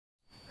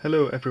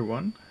Hello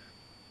everyone,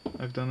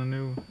 I've done a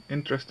new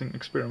interesting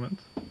experiment.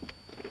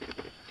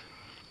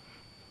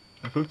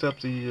 I've hooked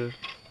up the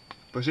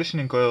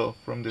positioning coil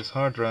from this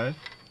hard drive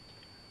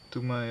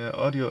to my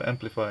audio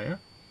amplifier,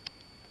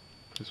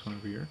 this one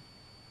over here,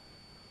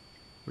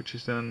 which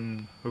is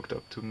then hooked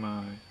up to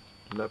my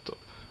laptop.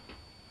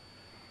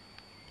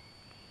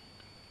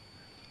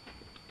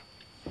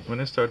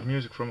 When I start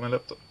music from my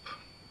laptop,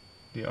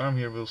 the arm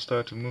here will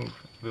start to move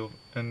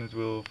and it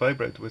will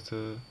vibrate with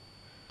the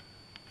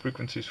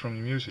frequencies from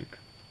the music.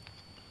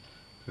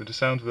 So the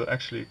sound will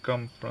actually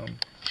come from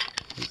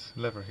this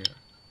lever here.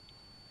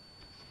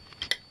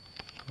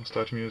 I'll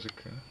start music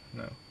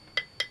now.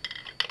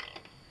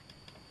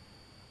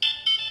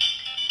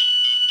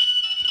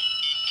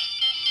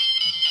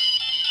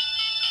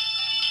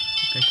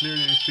 You can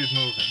clearly see it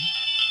moving.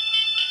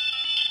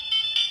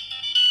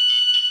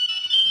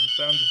 And the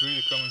sound is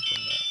really coming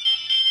from that.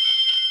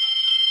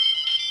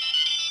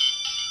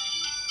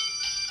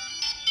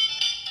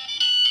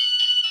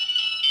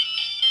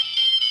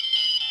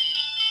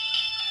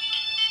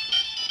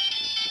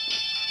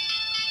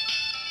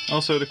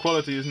 Also, the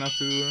quality is not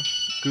too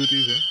good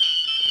either.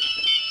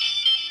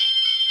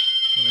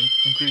 I'll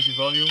increase the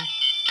volume.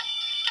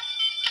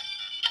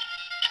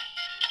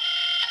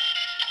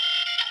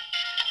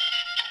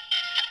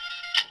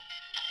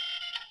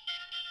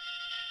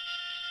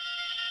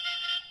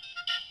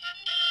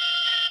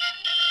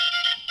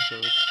 So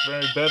it's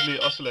very badly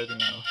oscillating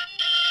now.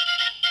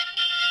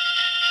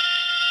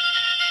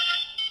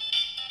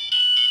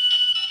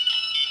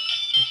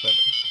 That's better.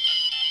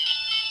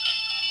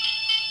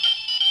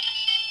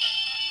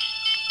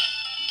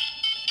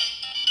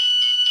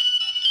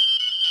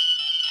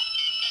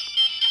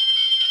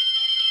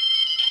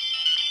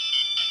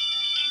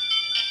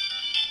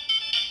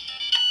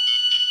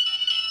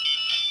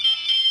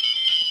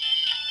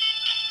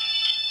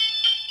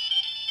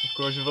 Of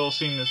course you've all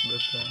seen this,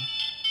 but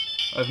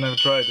I've never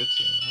tried it,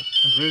 so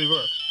it really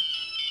works.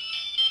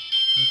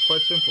 It's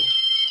quite simple.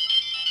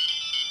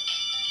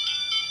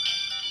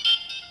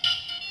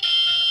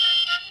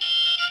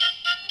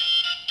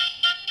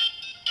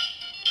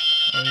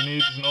 All you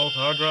need is an old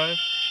hard drive,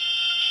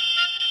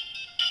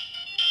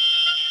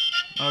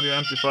 audio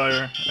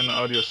amplifier and an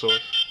audio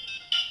source.